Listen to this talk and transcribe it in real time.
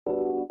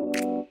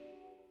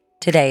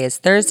Today is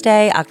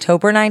Thursday,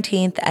 October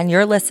 19th, and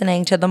you're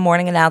listening to the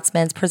Morning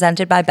Announcements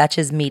presented by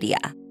Betches Media.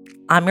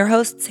 I'm your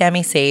host,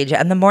 Sammy Sage,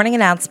 and the Morning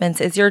Announcements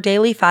is your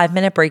daily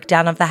 5-minute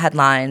breakdown of the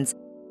headlines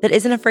that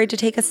isn't afraid to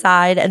take a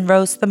side and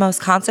roast the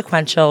most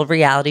consequential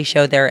reality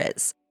show there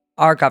is,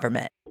 our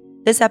government.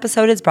 This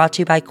episode is brought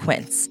to you by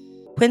Quince.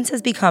 Quince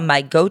has become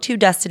my go-to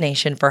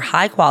destination for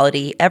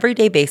high-quality,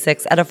 everyday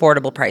basics at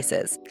affordable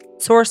prices,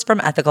 sourced from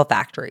ethical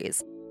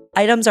factories.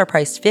 Items are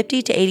priced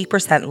 50 to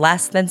 80%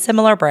 less than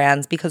similar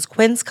brands because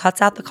Quince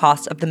cuts out the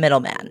cost of the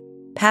middleman,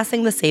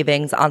 passing the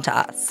savings on to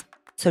us.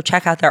 So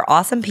check out their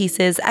awesome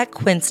pieces at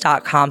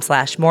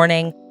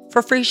quince.com/morning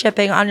for free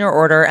shipping on your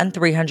order and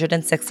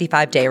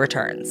 365-day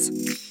returns.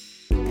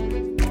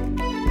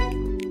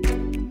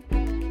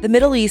 The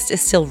Middle East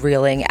is still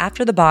reeling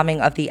after the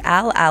bombing of the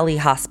Al Ahli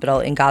Hospital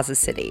in Gaza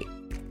City.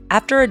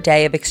 After a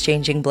day of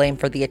exchanging blame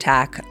for the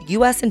attack,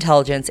 U.S.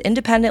 intelligence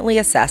independently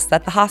assessed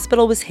that the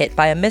hospital was hit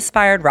by a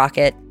misfired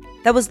rocket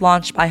that was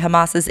launched by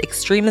Hamas's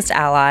extremist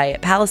ally,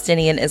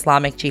 Palestinian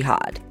Islamic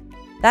Jihad.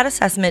 That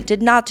assessment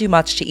did not do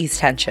much to ease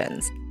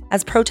tensions,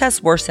 as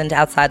protests worsened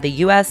outside the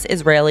U.S.,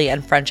 Israeli,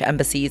 and French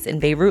embassies in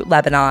Beirut,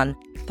 Lebanon,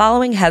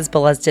 following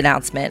Hezbollah's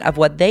denouncement of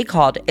what they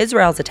called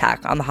Israel's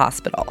attack on the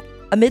hospital,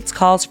 amidst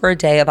calls for a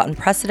day of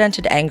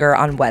unprecedented anger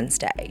on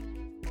Wednesday.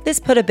 This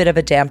put a bit of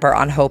a damper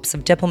on hopes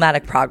of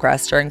diplomatic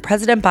progress during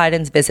President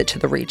Biden's visit to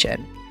the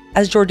region,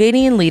 as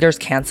Jordanian leaders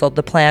canceled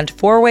the planned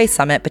four-way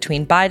summit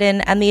between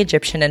Biden and the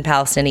Egyptian and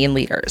Palestinian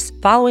leaders,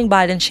 following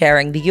Biden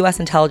sharing the U.S.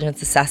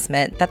 intelligence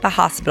assessment that the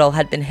hospital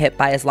had been hit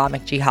by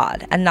Islamic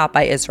Jihad and not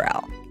by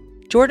Israel.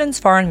 Jordan's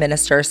foreign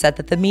minister said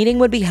that the meeting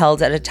would be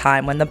held at a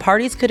time when the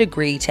parties could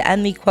agree to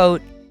end the,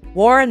 quote,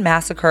 war and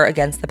massacre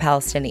against the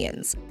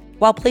Palestinians,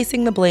 while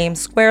placing the blame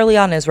squarely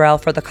on Israel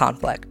for the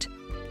conflict.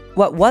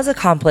 What was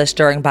accomplished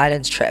during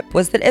Biden's trip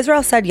was that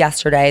Israel said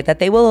yesterday that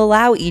they will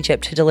allow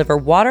Egypt to deliver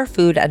water,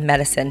 food, and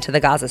medicine to the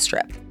Gaza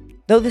Strip,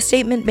 though the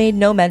statement made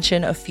no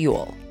mention of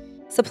fuel.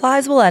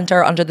 Supplies will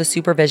enter under the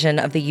supervision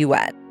of the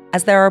UN,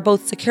 as there are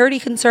both security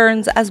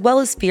concerns as well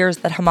as fears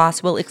that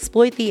Hamas will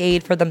exploit the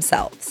aid for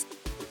themselves.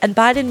 And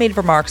Biden made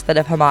remarks that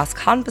if Hamas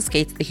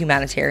confiscates the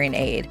humanitarian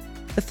aid,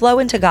 the flow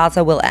into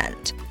Gaza will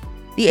end.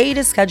 The aid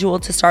is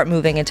scheduled to start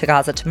moving into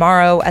Gaza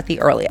tomorrow at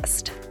the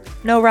earliest.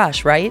 No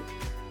rush, right?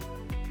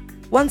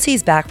 Once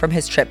he's back from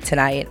his trip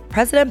tonight,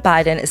 President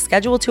Biden is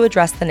scheduled to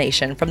address the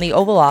nation from the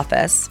Oval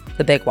Office,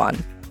 the big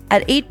one,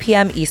 at 8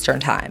 p.m. Eastern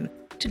Time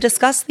to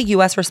discuss the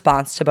U.S.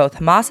 response to both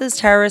Hamas's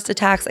terrorist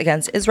attacks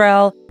against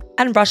Israel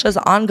and Russia's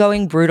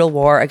ongoing brutal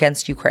war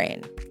against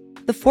Ukraine.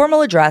 The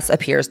formal address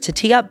appears to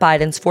tee up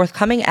Biden's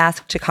forthcoming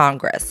ask to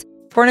Congress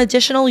for an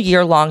additional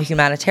year-long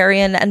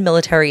humanitarian and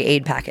military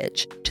aid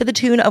package to the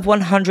tune of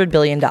 $100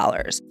 billion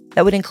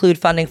that would include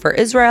funding for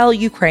Israel,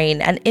 Ukraine,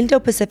 and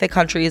Indo-Pacific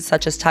countries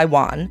such as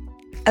Taiwan,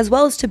 as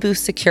well as to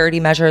boost security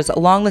measures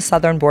along the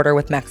southern border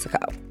with Mexico.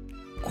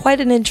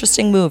 Quite an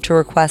interesting move to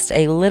request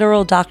a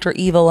literal Dr.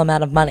 Evil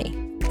amount of money.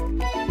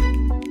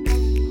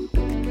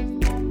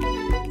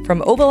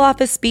 From Oval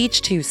Office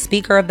speech to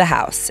Speaker of the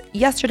House,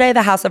 yesterday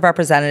the House of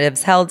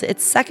Representatives held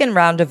its second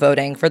round of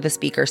voting for the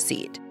Speaker's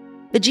seat.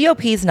 The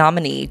GOP's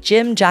nominee,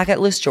 Jim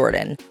Jacketless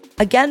Jordan,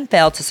 again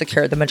failed to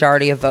secure the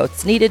majority of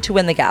votes needed to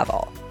win the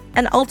gavel,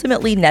 and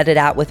ultimately netted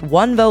out with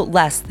one vote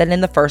less than in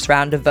the first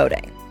round of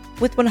voting,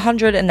 with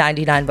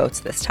 199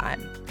 votes this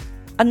time.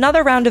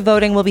 Another round of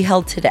voting will be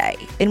held today,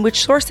 in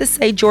which sources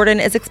say Jordan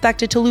is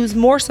expected to lose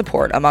more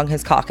support among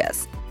his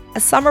caucus,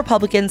 as some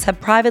Republicans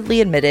have privately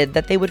admitted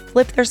that they would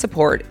flip their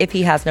support if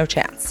he has no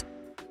chance.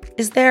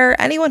 Is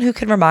there anyone who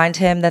can remind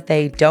him that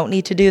they don't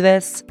need to do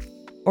this?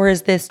 Or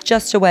is this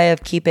just a way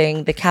of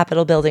keeping the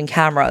Capitol building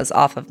cameras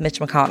off of Mitch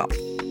McConnell?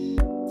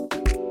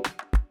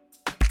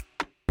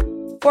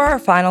 For our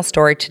final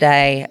story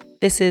today,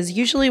 this is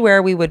usually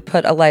where we would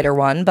put a lighter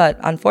one, but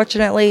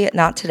unfortunately,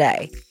 not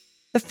today.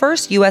 The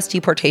first U.S.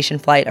 deportation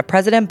flight of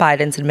President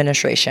Biden's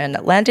administration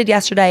landed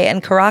yesterday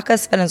in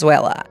Caracas,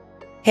 Venezuela,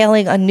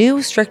 hailing a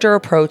new, stricter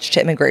approach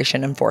to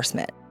immigration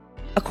enforcement.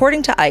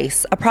 According to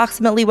ICE,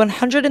 approximately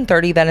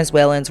 130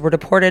 Venezuelans were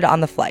deported on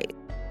the flight.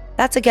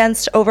 That's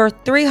against over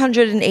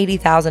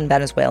 380,000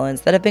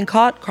 Venezuelans that have been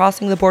caught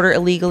crossing the border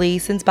illegally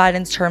since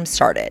Biden's term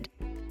started.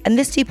 And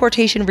this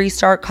deportation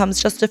restart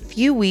comes just a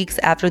few weeks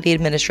after the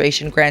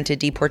administration granted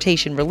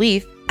deportation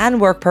relief and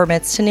work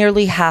permits to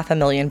nearly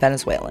 500,000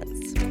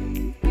 Venezuelans.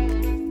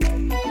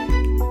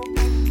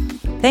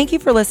 Thank you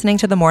for listening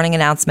to the Morning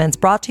Announcements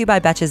brought to you by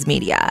Betches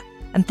Media.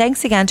 And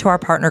thanks again to our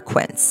partner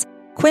Quince.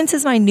 Quince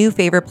is my new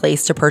favorite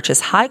place to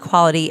purchase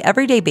high-quality,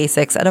 everyday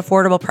basics at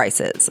affordable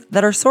prices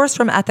that are sourced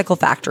from ethical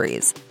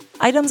factories.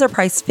 Items are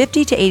priced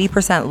 50 to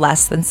 80%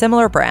 less than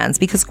similar brands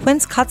because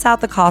Quince cuts out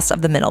the cost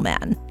of the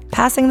middleman,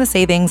 passing the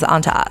savings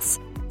on to us.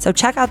 So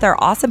check out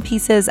their awesome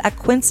pieces at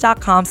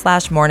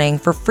quince.com/morning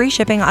for free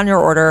shipping on your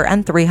order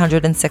and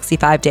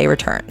 365-day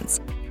returns.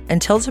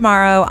 Until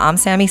tomorrow, I'm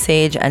Sammy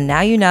Sage, and now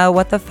you know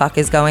what the fuck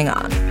is going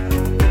on.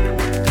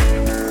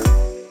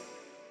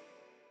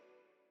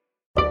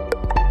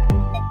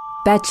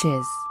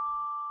 Betches.